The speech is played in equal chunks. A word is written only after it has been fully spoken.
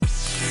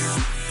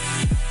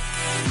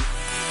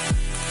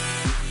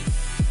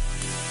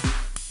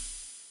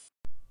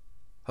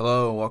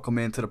welcome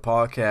into the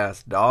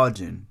podcast,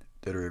 Dodging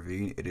the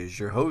Ravine. It is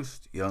your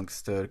host, Young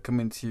Stud,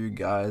 coming to you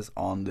guys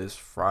on this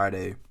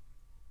Friday,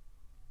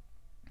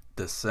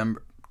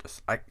 December.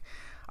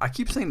 I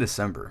keep saying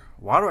December.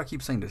 Why do I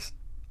keep saying this?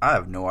 I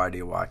have no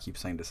idea why I keep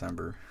saying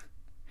December.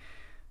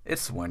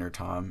 It's winter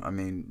time. I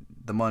mean,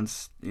 the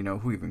months,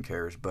 who even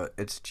cares? But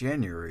it's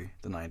January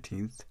the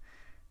 19th,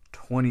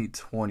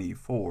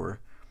 2024.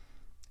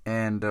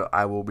 And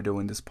I will be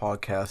doing this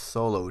podcast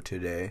solo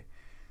today.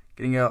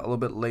 Getting out a little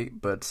bit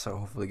late, but so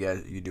hopefully,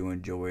 guys, you do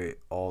enjoy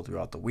it all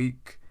throughout the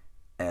week,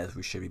 as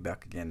we should be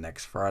back again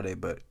next Friday.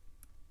 But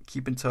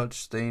keep in touch,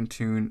 stay in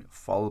tune,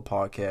 follow the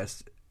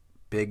podcast.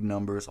 Big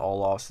numbers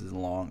all off season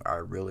long. I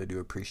really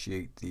do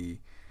appreciate the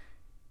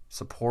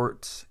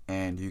support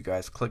and you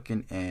guys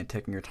clicking and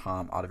taking your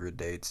time out of your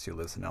day to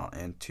listen out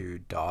and to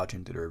dodge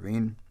into the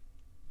ravine.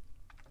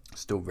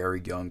 Still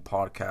very young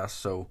podcast,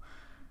 so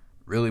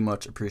really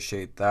much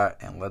appreciate that,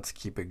 and let's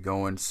keep it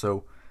going.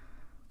 So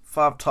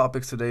 5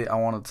 topics today I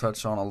want to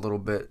touch on a little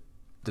bit.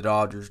 The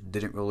Dodgers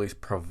didn't really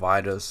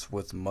provide us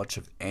with much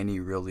of any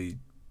really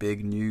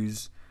big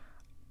news.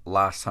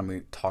 Last time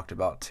we talked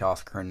about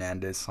Teoscar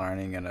Hernandez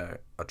signing and a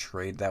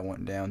trade that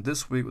went down.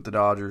 This week with the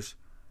Dodgers,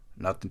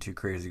 nothing too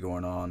crazy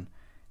going on.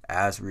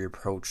 As we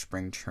approach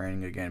spring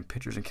training again,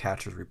 pitchers and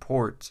catchers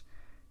report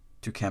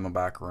to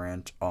Camelback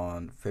Ranch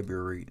on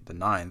February the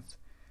 9th.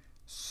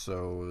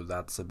 So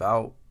that's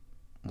about,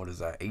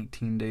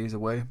 18 days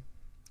away?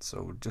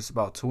 So just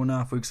about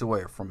 2.5 weeks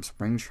away from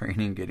spring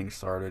training getting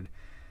started.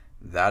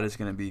 That is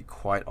going to be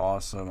quite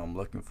awesome. I'm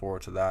looking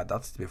forward to that.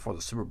 That's before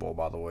the Super Bowl,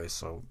 by the way.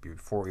 So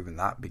before even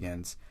that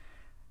begins,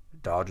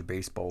 Dodger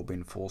baseball will be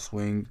in full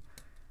swing.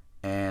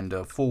 And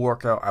a full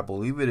workout, I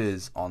believe it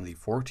is on the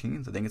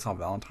 14th. I think it's on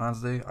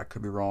Valentine's Day. I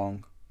could be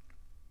wrong.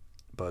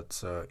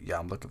 But yeah,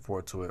 I'm looking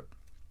forward to it.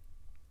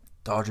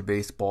 Dodger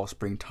baseball,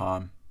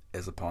 springtime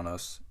is upon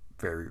us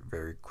very,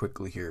 very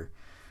quickly here.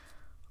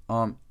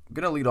 I'm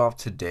going to lead off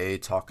today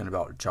talking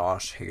about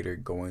Josh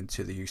Hader going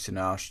to the Houston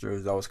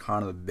Astros. That was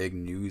kind of the big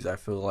news, I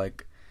feel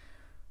like,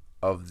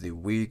 of the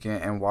week.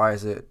 And why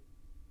is it,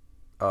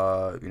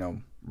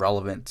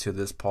 relevant to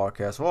this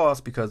podcast? Well,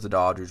 that's because the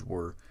Dodgers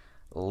were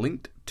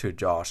linked to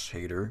Josh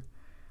Hader.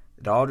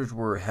 The Dodgers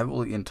were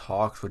heavily in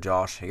talks with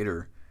Josh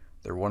Hader.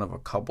 They're one of a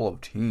couple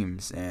of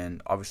teams,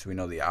 and obviously we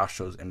know the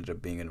Astros ended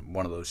up being in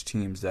one of those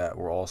teams that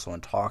were also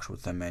in talks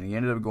with him, and he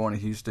ended up going to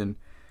Houston.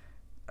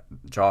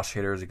 Josh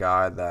Hader is a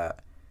guy that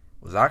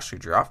was actually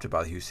drafted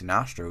by the Houston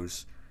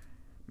Astros.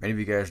 Many of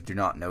you guys do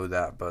not know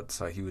that, but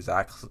he was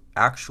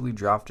actually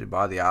drafted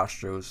by the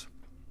Astros.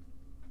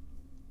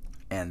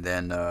 And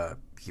then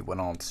he went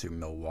on to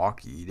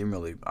Milwaukee. He didn't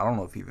really, I don't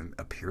know if he even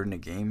appeared in a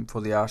game for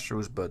the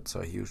Astros, but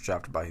he was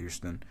drafted by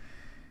Houston.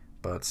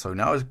 But so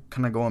now he's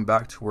kind of going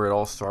back to where it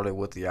all started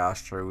with the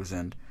Astros,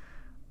 and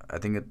I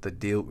think the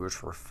deal was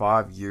for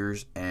 5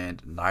 years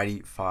and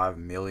 $95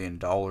 million.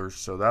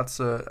 So that's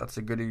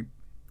a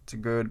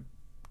good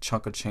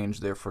chunk of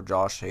change there for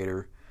Josh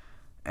Hader.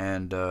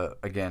 And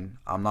again,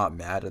 I'm not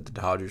mad at the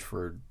Dodgers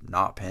for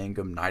not paying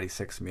him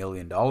 $96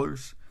 million.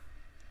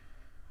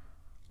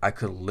 I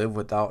could live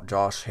without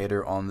Josh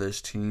Hader on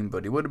this team,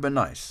 but he would have been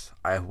nice.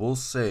 I will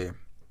say,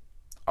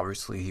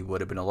 obviously, he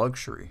would have been a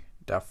luxury.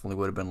 Definitely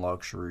would have been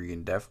luxury,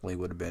 and definitely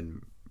would have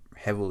been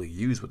heavily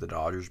used with the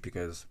Dodgers,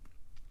 because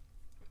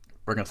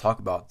we're going to talk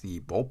about the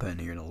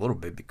bullpen here in a little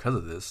bit because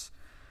of this.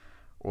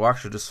 We'll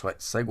actually just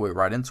segue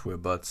right into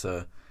it, but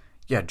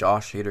yeah,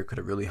 Josh Hader could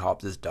have really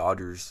helped this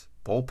Dodgers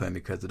bullpen,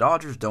 because the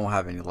Dodgers don't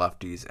have any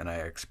lefties, and I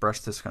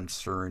expressed this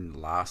concern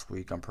last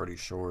week, I'm pretty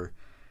sure,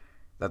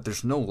 that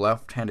there's no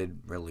left-handed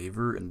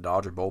reliever in the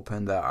Dodger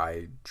bullpen that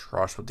I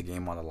trust with the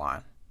game on the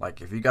line. Like,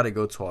 if you got to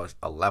go to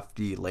a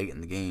lefty late in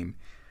the game,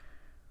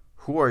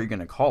 who are you going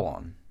to call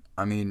on?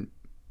 I mean,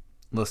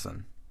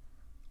 listen,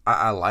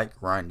 I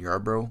like Ryan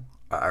Yarbrough.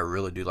 I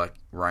really do like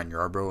Ryan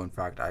Yarbrough. In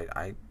fact,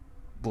 I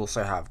will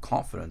say I have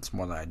confidence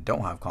more than I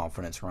don't have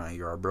confidence in Ryan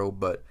Yarbrough,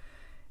 but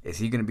is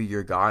he going to be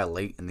your guy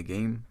late in the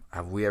game?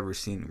 Have we ever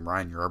seen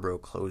Ryan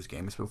Yarbrough close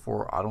games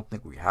before? I don't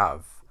think we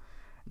have.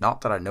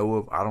 Not that I know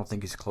of. I don't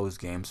think he's closed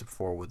games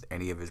before with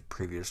any of his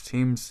previous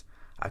teams.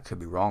 I could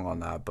be wrong on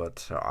that,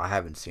 but I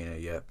haven't seen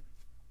it yet.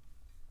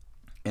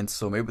 And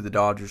so maybe the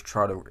Dodgers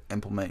try to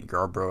implement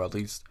Yarbrough, at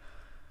least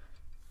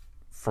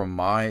from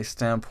my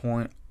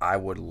standpoint. I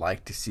would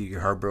like to see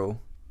Yarbrough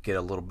get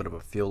a little bit of a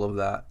feel of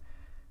that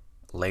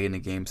late in the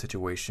game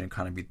situation,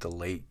 kind of beat the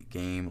late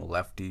game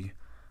lefty.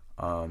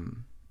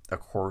 Of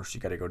course, you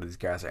got to go to these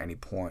guys at any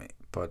point,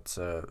 but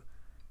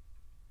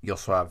you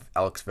also have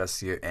Alex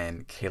Vesia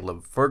and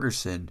Caleb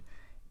Ferguson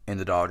in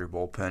the Dodger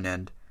bullpen,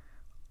 and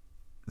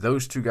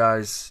those two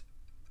guys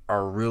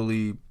are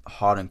really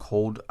hot and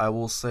cold, I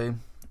will say.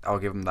 I'll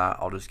give them that.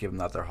 I'll just give them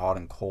that they're hot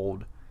and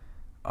cold.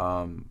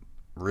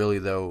 Really,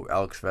 though,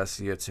 Alex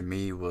Vesia to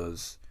me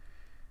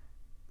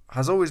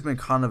has always been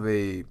kind of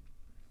a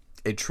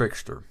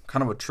trickster,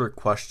 kind of a trick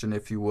question,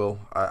 if you will.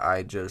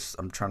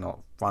 I'm trying to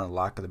find a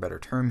lack of a better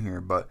term here,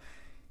 but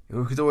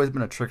he's always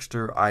been a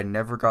trickster. I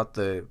never got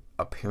the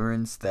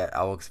appearance that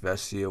Alex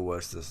Vesia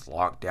was this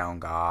lockdown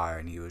guy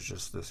and he was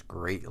just this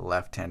great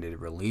left-handed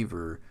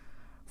reliever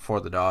for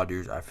the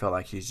Dodgers. I feel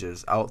like he's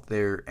just out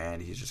there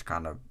and he's just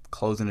kind of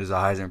closing his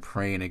eyes and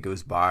praying it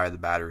goes by the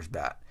batter's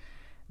bat.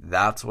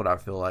 That's what I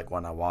feel like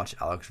when I watch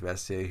Alex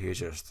Vesia. He's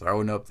just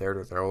throwing up there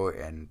to throw it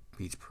and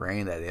he's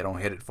praying that they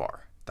don't hit it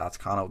far.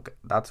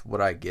 That's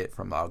what I get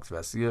from Alex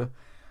Vesia.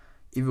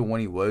 Even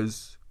when he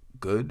was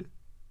good,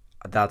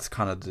 that's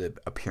kind of the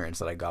appearance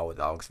that I got with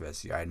Alex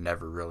Vesia. I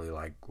never really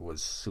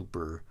was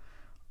super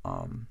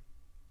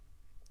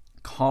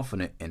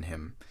confident in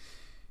him.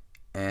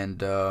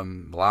 And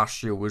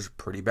last year was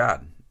pretty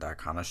bad. That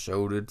kind of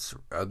showed its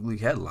ugly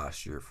head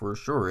last year for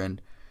sure.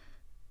 And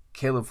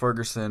Caleb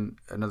Ferguson,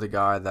 another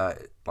guy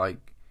that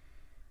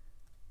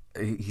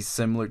he's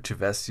similar to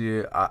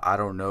Vesia. I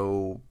don't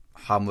know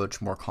how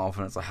much more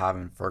confidence I have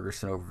in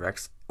Ferguson over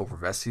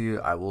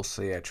Vesia. I will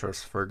say I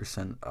trust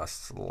Ferguson a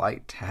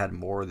slight tad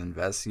more than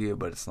Vesia,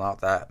 but it's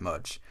not that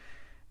much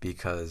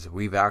because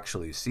we've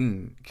actually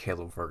seen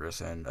Caleb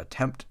Ferguson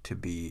attempt to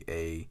be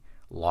a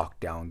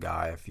lockdown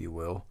guy, if you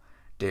will.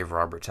 Dave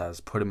Roberts has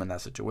put him in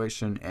that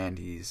situation, and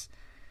he's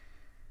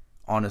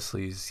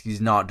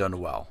not done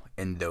well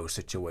in those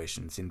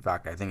situations. In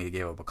fact, I think he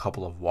gave up a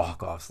couple of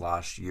walk-offs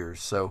last year.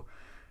 So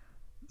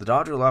the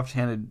Dodger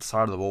left-handed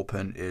side of the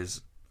bullpen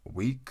is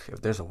weak.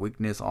 If there's a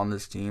weakness on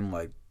this team,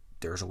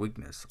 there's a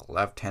weakness.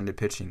 Left-handed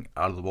pitching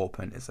out of the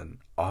bullpen is an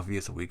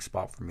obvious weak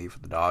spot for me for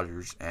the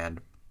Dodgers, and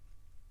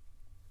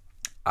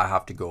I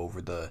have to go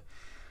over the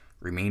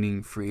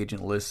remaining free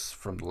agent lists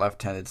from the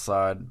left-handed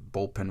side.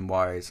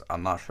 Bullpen-wise,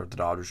 I'm not sure if the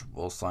Dodgers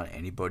will sign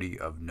anybody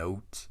of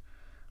note.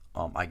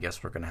 I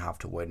guess we're going to have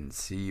to wait and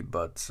see,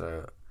 but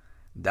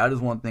that is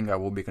one thing I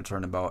will be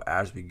concerned about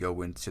as we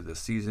go into the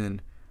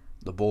season.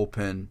 The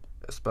bullpen,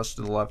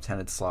 especially the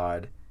left-handed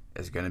side,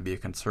 is going to be a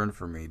concern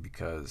for me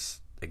because,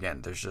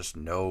 again, there's just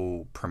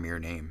no premier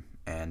name.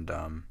 And,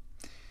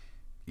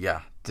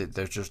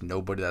 there's just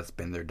nobody that's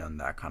been there, done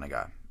that kind of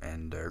guy.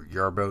 And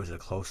Yarbo is the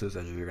closest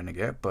as you're going to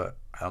get, but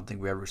I don't think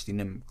we've ever seen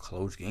him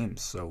close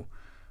games. So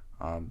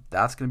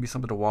that's going to be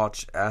something to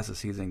watch as the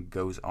season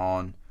goes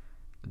on.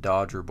 The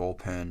Dodger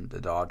bullpen, the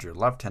Dodger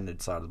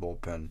left-handed side of the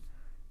bullpen,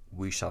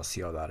 we shall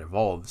see how that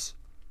evolves.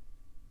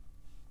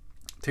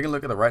 Taking a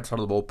look at the right side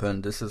of the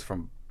bullpen, this is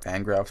from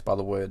Fangraphs, by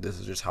the way. This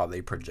is just how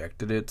they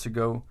projected it to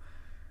go.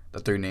 The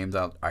three names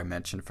that I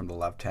mentioned from the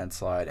left-hand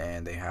side,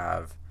 and they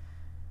have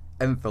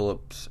Evan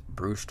Phillips,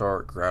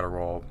 Brusdar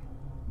Graterol,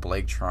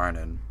 Blake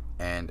Trinan,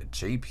 and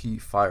J.P.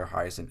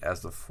 Feierheisen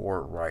as the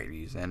four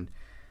righties. And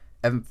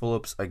Evan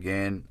Phillips,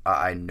 again,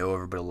 I know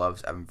everybody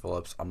loves Evan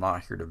Phillips. I'm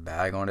not here to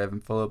bag on Evan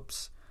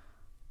Phillips.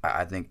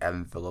 I think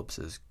Evan Phillips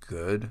is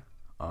good.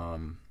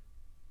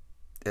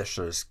 It's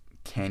just,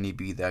 can he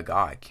be that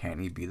guy? Can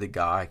he be the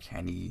guy?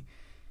 Can he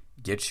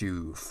get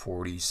you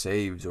 40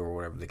 saves or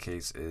whatever the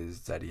case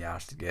is that he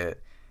has to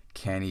get?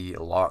 Can he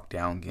lock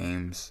down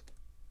games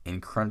in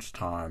crunch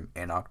time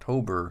in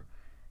October?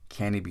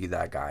 Can he be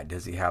that guy?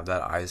 Does he have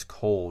that ice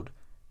cold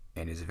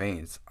in his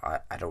veins? I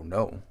don't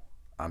know.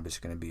 I'm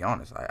just going to be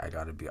honest. I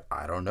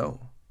don't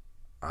know.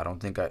 I don't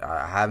think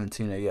I haven't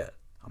seen it yet.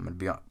 I'm going to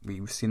be honest.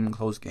 We've seen him in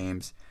close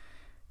games.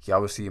 He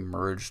obviously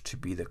emerged to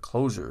be the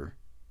closer.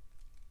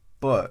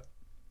 But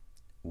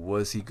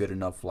was he good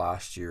enough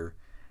last year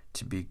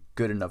to be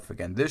good enough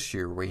again this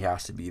year where he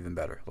has to be even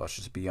better? Let's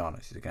just be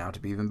honest. He's going to have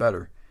to be even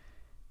better.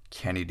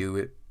 Can he do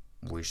it?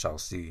 We shall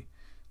see.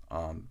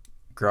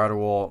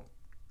 Graterol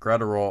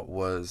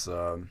was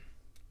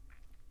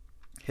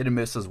hit and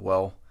miss as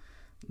well.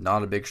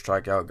 Not a big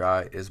strikeout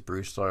guy. Is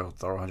Brusdar. He'll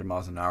throw 100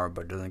 miles an hour,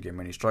 but doesn't get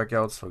many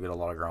strikeouts. He'll get a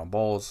lot of ground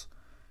balls.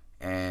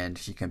 And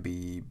he can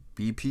be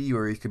BP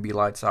or he could be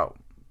lights out.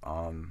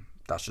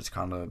 That's just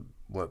kind of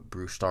what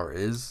Brusdar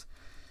is.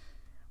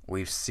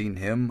 We've seen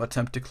him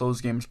attempt to close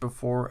games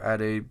before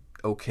at a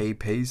okay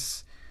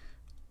pace.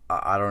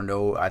 I don't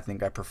know. I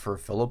think I prefer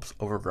Phillips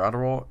over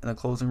Graterol in the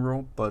closing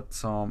role. But,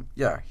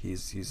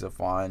 he's a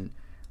fine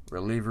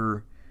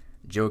reliever.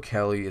 Joe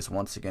Kelly is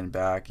once again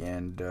back.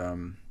 And,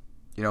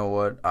 you know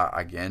what?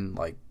 I'm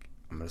going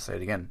to say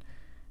it again.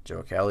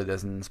 Joe Kelly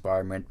doesn't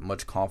inspire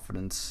much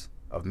confidence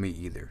of me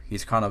either.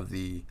 He's kind of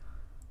the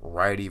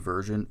righty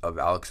version of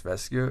Alex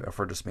Vesia, if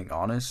we're just being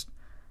honest.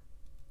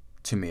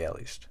 To me, at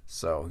least.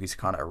 So, he's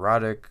kind of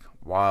erratic,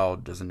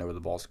 wild, doesn't know where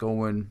the ball's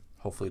going.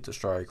 Hopefully it's a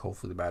strike.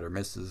 Hopefully the batter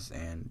misses.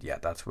 And,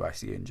 that's who I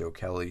see in Joe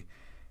Kelly.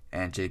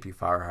 And J.P.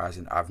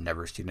 Feierheisen, I've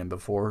never seen him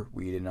before.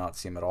 We did not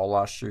see him at all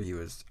last year. He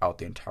was out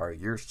the entire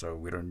year, so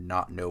we do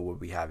not know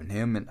what we have in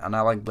him. And I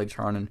like Blake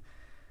Trinan.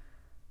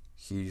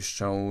 He's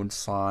shown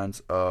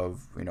signs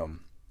of,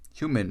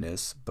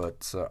 humanness,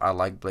 but I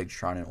like Blake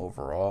Trinan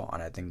overall,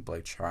 and I think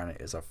Blake Trinan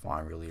is a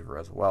fine reliever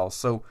as well.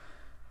 So,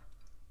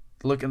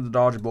 looking at the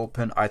Dodger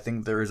bullpen, I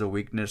think there is a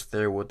weakness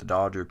there with the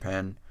Dodger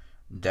pen.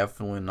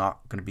 Definitely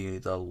not going to be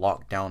the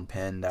lockdown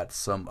pen that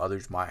some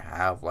others might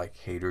have, like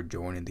Hader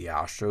joining the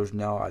Astros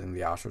now. I think the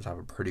Astros have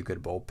a pretty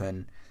good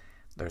bullpen.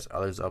 There's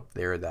others up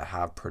there that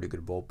have pretty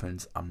good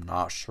bullpens. I'm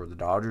not sure the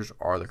Dodgers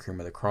are the cream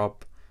of the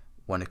crop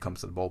when it comes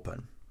to the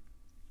bullpen.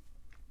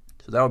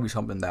 So that would be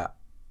something that,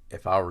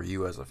 if I were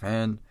you as a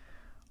fan,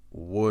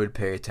 would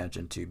pay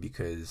attention to,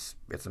 because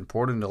it's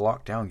important to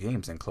lock down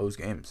games and close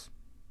games.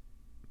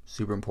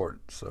 Super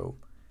important. So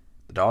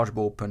the Dodger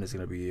bullpen is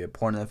going to be a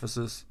point of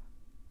emphasis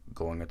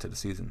going into the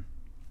season.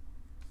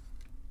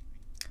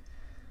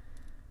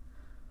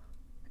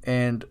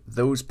 And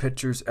those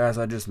pitchers, as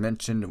I just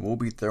mentioned, will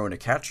be throwing to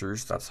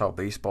catchers. That's how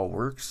baseball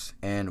works.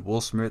 And Will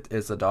Smith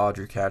is a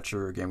Dodger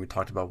catcher. Again, we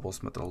talked about Will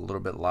Smith a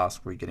little bit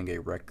last week, getting a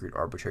record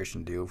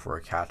arbitration deal for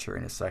a catcher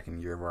in his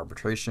second year of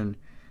arbitration.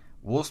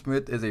 Will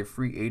Smith is a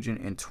free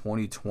agent in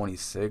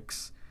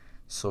 2026.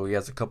 So he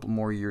has a couple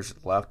more years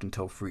left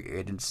until free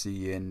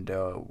agency. And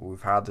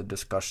we've had the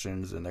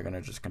discussions, and they're going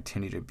to just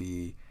continue to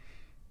be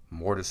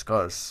more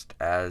discussed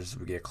as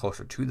we get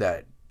closer to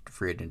that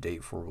free agent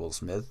date for Will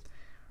Smith.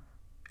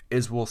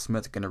 Is Will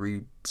Smith going to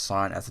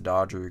re-sign as a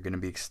Dodger? Going to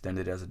be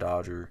extended as a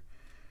Dodger?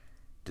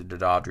 Did the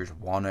Dodgers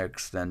want to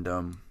extend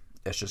him?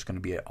 It's just going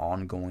to be an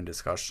ongoing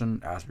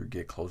discussion as we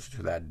get closer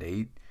to that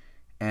date.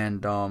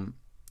 And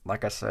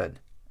like I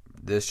said,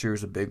 this year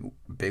is a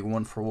big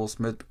one for Will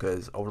Smith,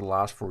 because over the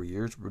last 4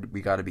 years,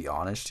 we got to be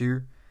honest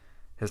here,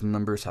 his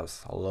numbers have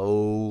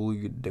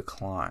slowly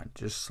declined.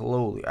 Just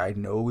slowly. I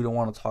know we don't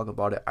want to talk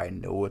about it. I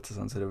know it's a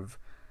sensitive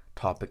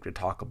topic to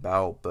talk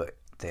about, but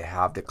they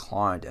have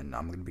declined, and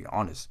I'm going to be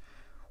honest.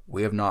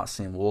 We have not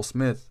seen Will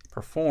Smith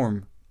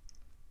perform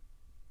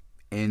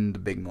in the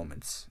big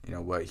moments. You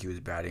know what? He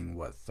was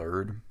batting,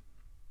 third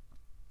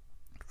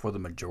for the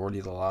majority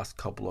of the last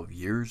couple of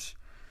years,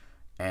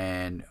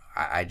 and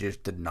I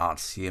just did not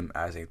see him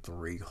as a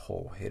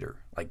 3-hole hitter.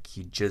 Like,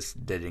 he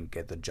just didn't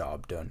get the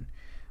job done.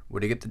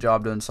 Would he get the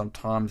job done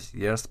sometimes?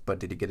 Yes, but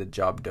did he get the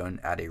job done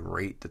at a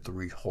rate the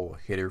 3-hole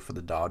hitter for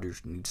the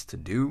Dodgers needs to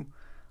do?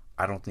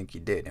 I don't think he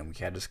did. And we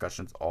had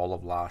discussions all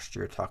of last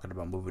year talking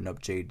about moving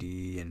up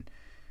JD and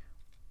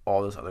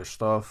all this other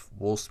stuff.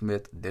 Will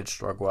Smith did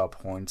struggle at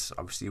points.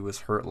 Obviously, he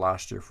was hurt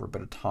last year for a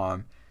bit of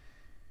time.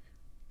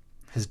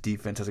 His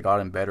defense has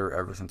gotten better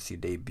ever since he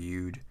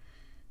debuted.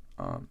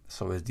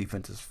 So his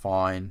defense is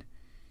fine.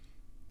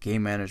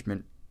 Game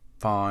management,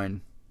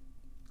 fine.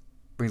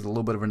 Brings a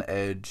little bit of an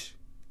edge.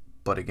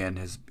 But again,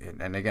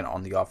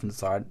 on the offensive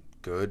side,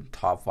 good.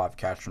 Top 5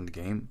 catcher in the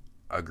game.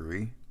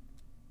 Agree.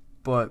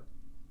 But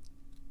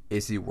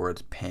is he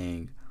worth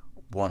paying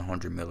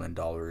 $100 million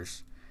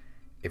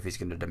if he's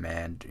going to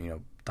demand,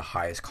 the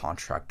highest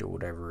contract or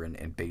whatever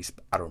in base?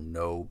 I don't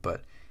know,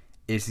 but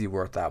is he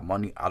worth that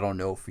money? I don't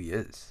know if he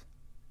is.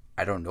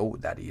 I don't know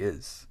that he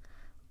is.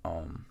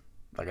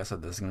 Like I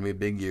said, this is going to be a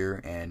big year,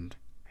 and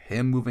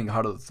him moving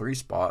out of the 3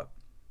 spot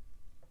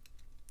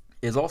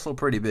is also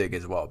pretty big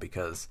as well,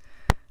 because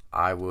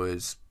I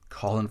was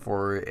calling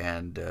for it,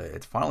 and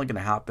it's finally going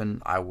to happen.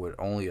 I would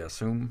only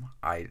assume.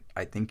 I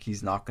think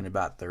he's not going to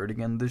bat third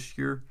again this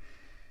year.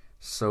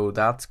 So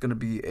that's going to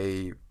be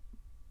a,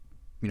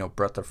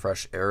 breath of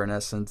fresh air in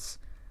essence,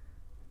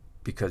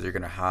 because you're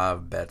going to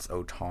have Betts,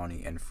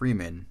 Ohtani, and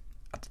Freeman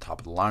at the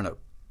top of the lineup.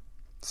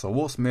 So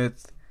Will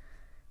Smith,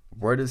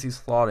 where does he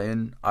slot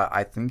in?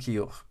 I think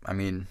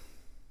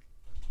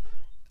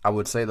I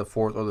would say the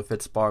 4th or the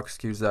 5th spot.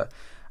 Excuse that.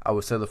 I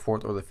would say the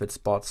 4th or the 5th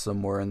spot,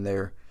 somewhere in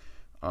there.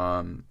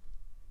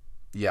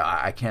 Yeah,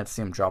 I can't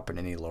see him dropping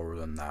any lower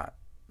than that.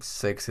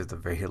 6 is the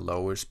very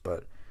lowest,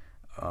 but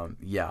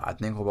yeah, I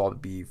think he'll probably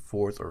be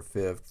 4th or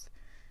 5th,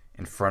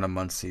 in front of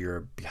Muncy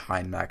or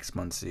behind Max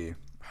Muncy,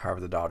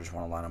 however the Dodgers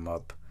want to line him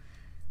up.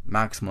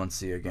 Max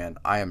Muncy, again,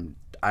 I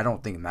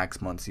don't think Max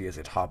Muncy is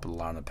a top of the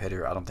lineup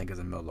hitter. I don't think he's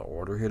a middle of the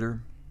order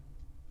hitter,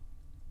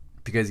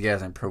 because he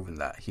hasn't proven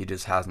that. He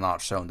just has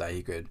not shown that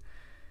he could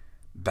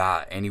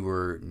bat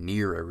anywhere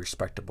near a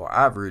respectable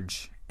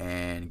average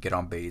and get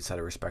on base at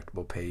a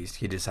respectable pace.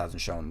 He just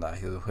hasn't shown that.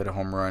 He'll hit a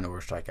home run or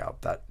a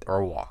strikeout, or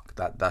a walk.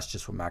 That's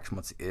just what Max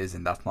Muncy is,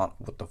 and that's not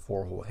what the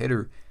 4-hole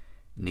hitter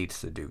needs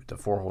to do. The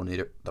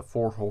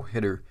 4-hole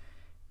hitter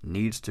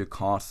needs to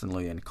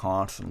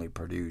constantly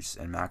produce,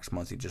 and Max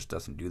Muncy just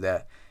doesn't do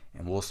that.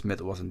 And Will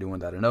Smith wasn't doing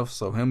that enough.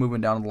 So him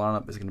moving down the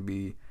lineup is going to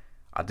be,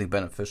 I think,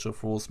 beneficial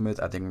for Will Smith.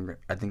 I think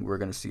we're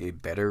going to see a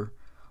better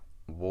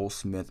Will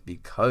Smith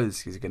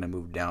because he's going to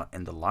move down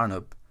in the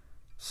lineup.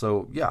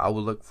 So, yeah, I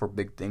would look for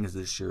big things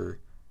this year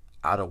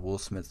out of Will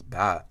Smith's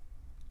bat,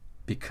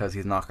 because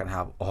he's not going to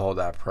have all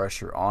that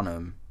pressure on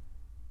him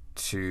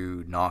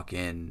to knock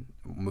in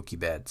Mookie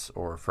Betts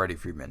or Freddie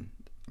Freeman,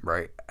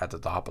 right, at the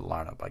top of the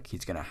lineup. Like,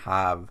 he's going to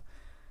have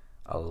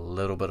a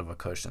little bit of a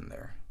cushion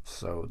there.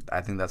 So,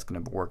 I think that's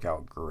going to work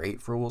out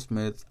great for Will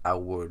Smith. I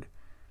would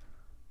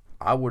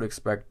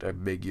expect a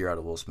big year out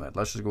of Will Smith.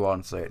 Let's just go out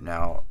and say it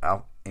now.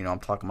 I'm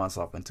talking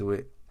myself into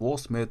it. Will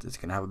Smith is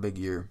going to have a big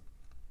year.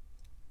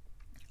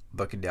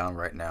 Buck it down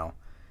right now.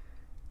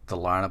 The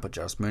lineup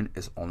adjustment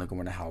is only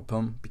going to help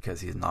him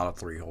because he's not a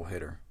 3-hole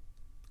hitter.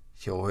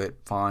 He'll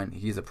hit fine.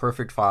 He's a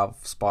perfect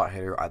 5-spot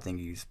hitter. I think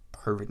he's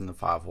perfect in the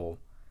 5-hole.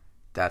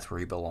 That's where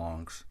he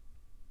belongs.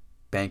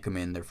 Bank him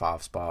in their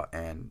 5 spot,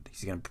 and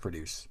he's going to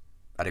produce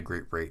at a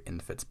great rate in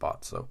the 5th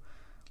spot. So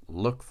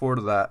look forward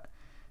to that.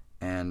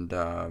 And,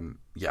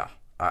 yeah,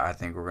 I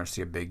think we're going to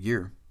see a big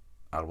year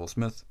out of Will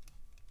Smith.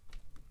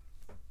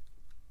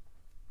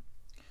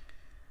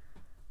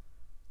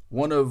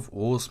 One of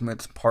Will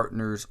Smith's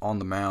partners on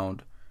the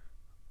mound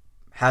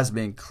has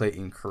been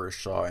Clayton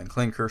Kershaw, and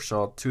Clayton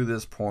Kershaw to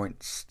this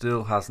point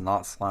still has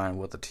not signed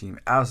with the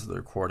team as of the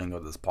recording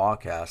of this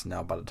podcast.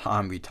 Now, by the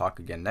time we talk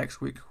again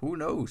next week, who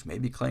knows?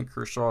 Maybe Clayton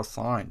Kershaw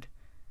signed,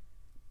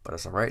 but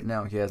as of right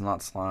now, he has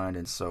not signed,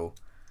 and so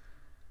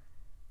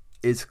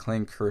is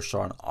Clayton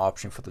Kershaw an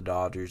option for the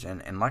Dodgers?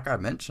 And like I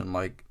mentioned,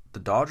 like the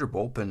Dodger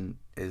bullpen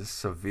is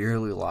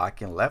severely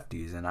lacking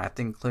lefties, and I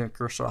think Clayton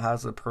Kershaw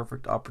has a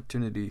perfect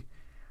opportunity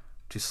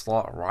to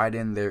slot right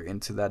in there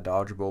into that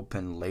Dodger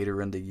bullpen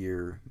later in the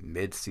year,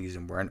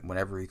 mid-season,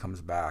 whenever he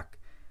comes back,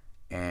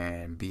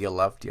 and be a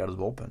lefty out of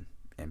the bullpen,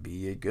 and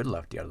be a good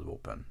lefty out of the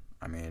bullpen.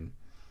 I mean,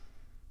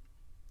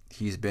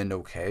 he's been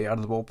okay out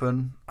of the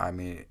bullpen. I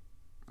mean,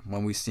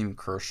 when we've seen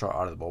Kershaw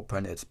out of the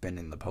bullpen, it's been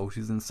in the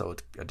postseason, so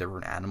it's a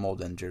different animal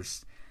than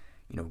just,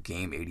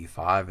 game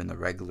 85 in the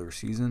regular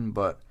season.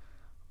 But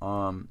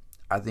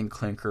I think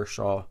Clayton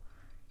Kershaw,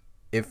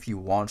 if he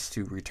wants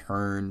to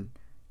return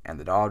and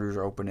the Dodgers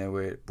are open to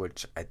it,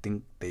 which I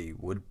think they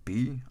would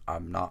be.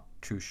 I'm not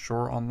too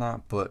sure on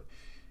that, but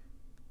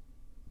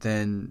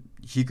then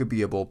he could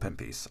be a bullpen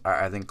piece.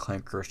 I think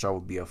Clayton Kershaw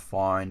would be a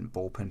fine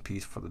bullpen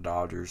piece for the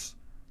Dodgers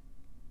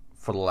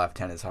for the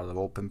left-handed side of the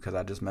bullpen, because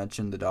I just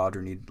mentioned the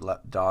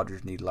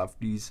Dodgers need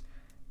lefties,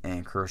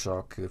 and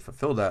Kershaw could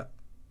fulfill that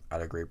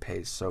at a great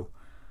pace. So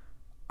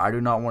I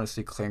do not want to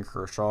see Clayton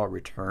Kershaw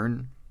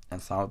return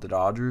and sign with the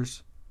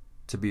Dodgers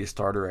to be a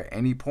starter at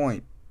any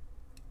point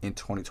in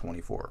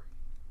 2024.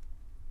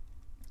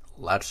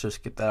 Let's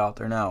just get that out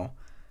there now.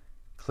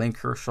 Clayton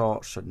Kershaw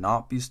should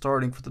not be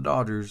starting for the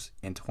Dodgers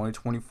in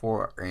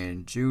 2024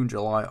 in June,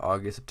 July,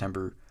 August,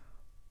 September,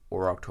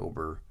 or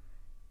October.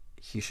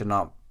 He should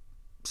not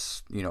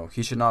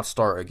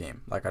start a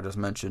game. Like I just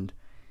mentioned,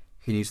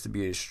 he needs to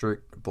be a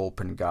strict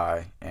bullpen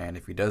guy, and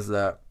if he does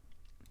that,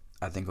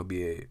 I think he'll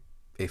be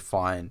a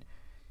fine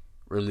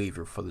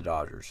reliever for the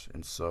Dodgers.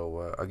 And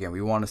so, again,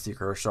 we want to see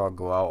Kershaw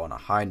go out on a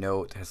high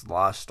note. His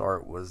last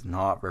start was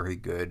not very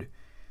good.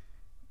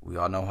 We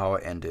all know how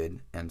it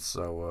ended. And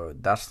so,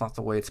 that's not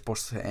the way it's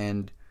supposed to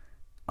end.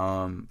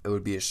 It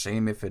would be a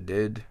shame if it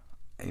did.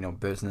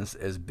 Business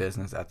is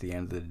business at the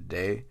end of the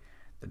day.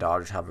 The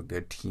Dodgers have a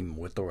good team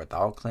with or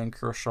without Clayton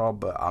Kershaw,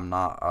 but I'm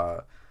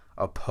not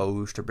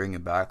opposed to bringing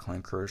back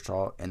Clayton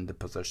Kershaw in the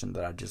position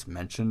that I just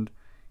mentioned.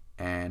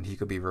 And he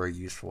could be very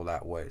useful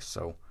that way.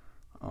 So,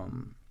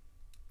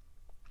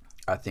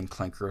 I think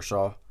Clayton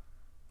Kershaw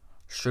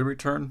should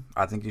return.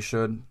 I think he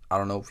should. I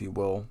don't know if he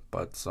will,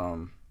 but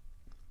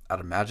I'd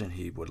imagine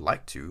he would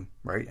like to,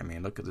 right? I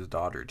mean, look at this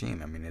Dodger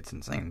team. I mean, it's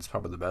insane. It's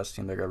probably the best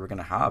team they're ever going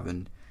to have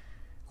in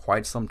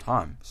quite some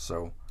time.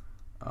 So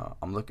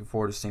I'm looking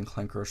forward to seeing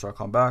Clayton Kershaw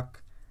come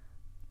back.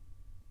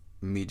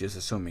 Me just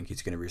assuming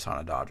he's going to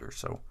resign a Dodger.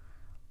 So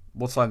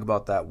we'll talk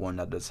about that when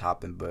that does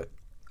happen. But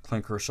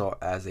Clayton Kershaw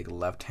as a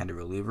left-handed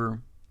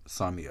reliever,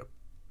 sign me up.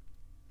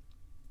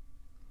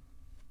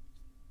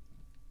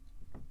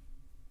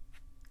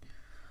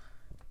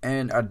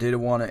 And I did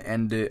want to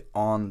end it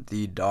on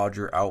the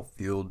Dodger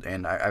outfield,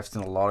 and I've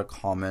seen a lot of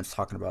comments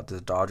talking about this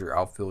Dodger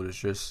outfield is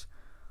just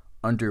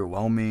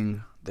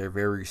underwhelming. They're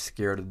very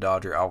scared of the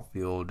Dodger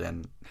outfield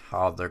and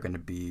how they're going to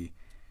be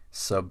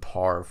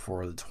subpar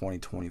for the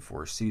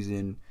 2024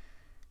 season.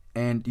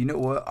 And you know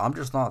what? I'm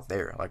just not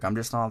there. I'm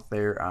just not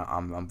there.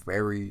 I'm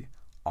very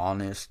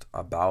honest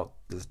about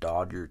this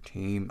Dodger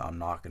team. I'm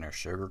not going to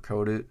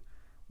sugarcoat it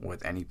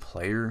with any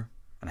player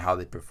and how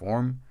they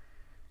perform.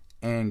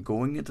 And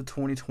going into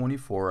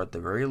 2024, at the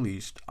very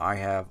least, I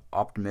have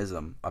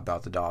optimism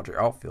about the Dodger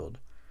outfield.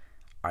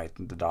 I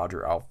think the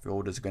Dodger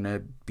outfield is going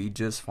to be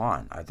just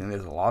fine. I think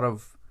there's a lot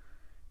of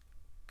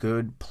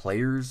good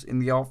players in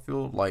the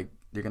outfield.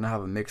 You're going to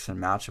have a mix and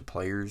match of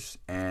players.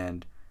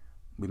 And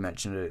we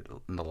mentioned it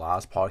in the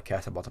last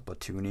podcast about the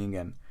platooning.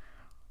 And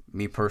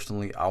me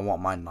personally, I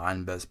want my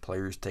 9 best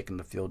players taking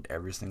the field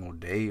every single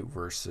day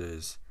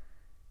versus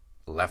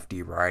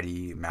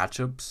lefty-righty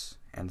matchups.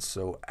 And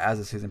so as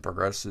the season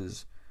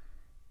progresses,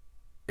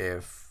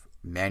 if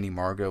Manny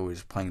Margot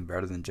is playing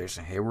better than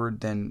Jason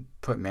Hayward, then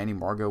put Manny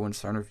Margot in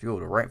center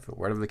field or right field,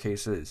 whatever the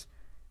case is.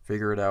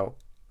 Figure it out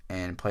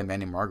and play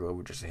Manny Margot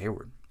with Jason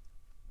Hayward,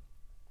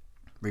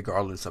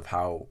 regardless of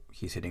how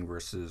he's hitting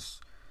versus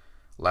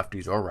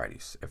lefties or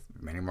righties. If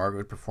Manny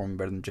Margot is performing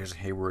better than Jason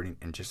Hayward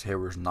and Jason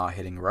Hayward's not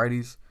hitting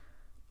righties,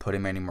 put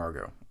in Manny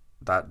Margot.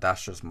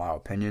 That's just my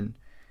opinion,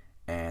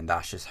 and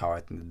that's just how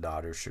I think the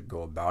Dodgers should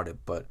go about it.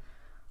 But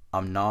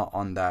I'm not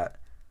on that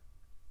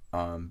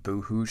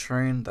boo-hoo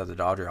train that the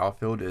Dodger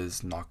outfield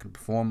is not going to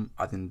perform.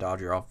 I think the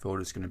Dodger outfield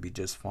is going to be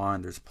just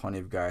fine. There's plenty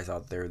of guys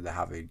out there that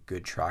have a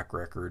good track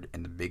record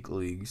in the big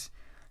leagues,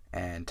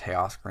 and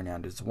Teoscar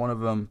Hernandez is one of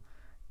them.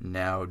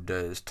 Now,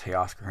 does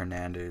Teoscar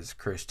Hernandez,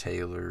 Chris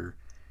Taylor,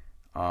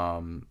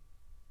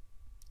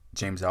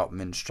 James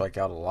Outman strike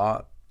out a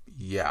lot?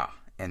 Yeah,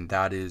 and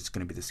that is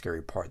going to be the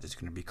scary part. There's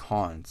going to be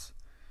cons.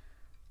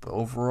 But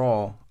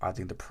overall, I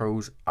think the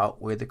pros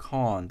outweigh the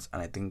cons,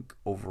 and I think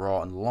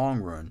overall in the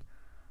long run,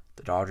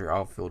 The Dodger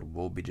outfield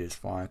will be just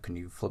fine. Can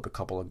you flip a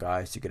couple of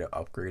guys to get an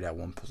upgrade at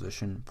one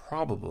position?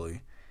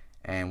 Probably.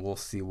 And we'll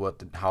see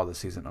how the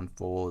season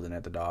unfolds and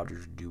if the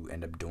Dodgers do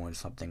end up doing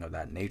something of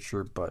that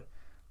nature. But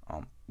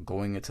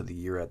going into the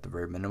year at the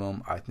very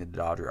minimum, I think the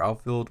Dodger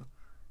outfield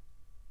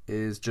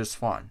is just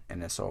fine.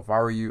 And so if I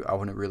were you, I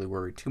wouldn't really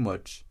worry too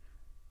much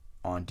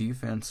on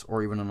defense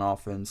or even on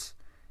offense.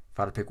 If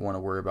I had to pick one to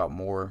worry about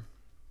more,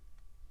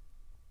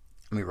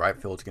 I mean, right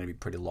field is going to be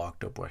pretty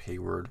locked up with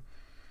Hayward.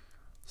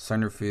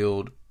 Center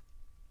field,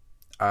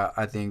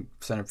 I think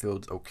center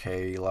field's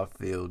okay. Left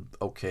field,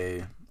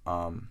 okay.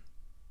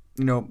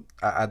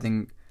 I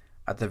think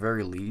at the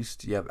very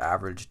least you have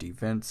average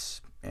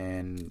defense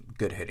and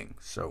good hitting.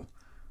 So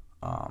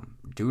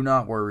do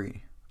not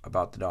worry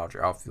about the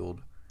Dodger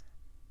outfield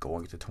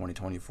going into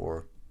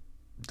 2024.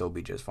 They'll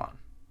be just fine.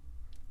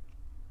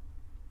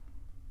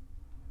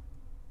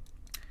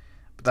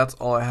 But that's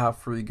all I have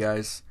for you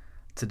guys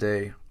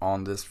today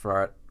on this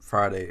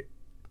Friday,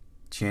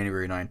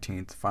 January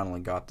 19th.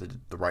 Finally got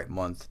the right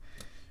month.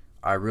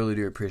 I really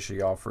do appreciate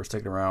y'all for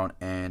sticking around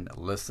and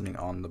listening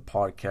on the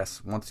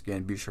podcast. Once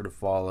again, be sure to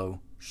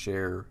follow,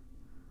 share,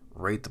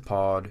 rate the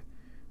pod,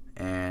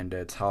 and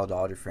tell a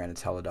Dodger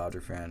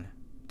fan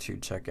to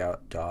check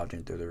out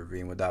Dodging Through the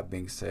Ravine. With that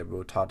being said,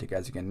 we'll talk to you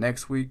guys again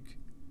next week.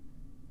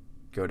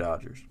 Go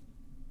Dodgers.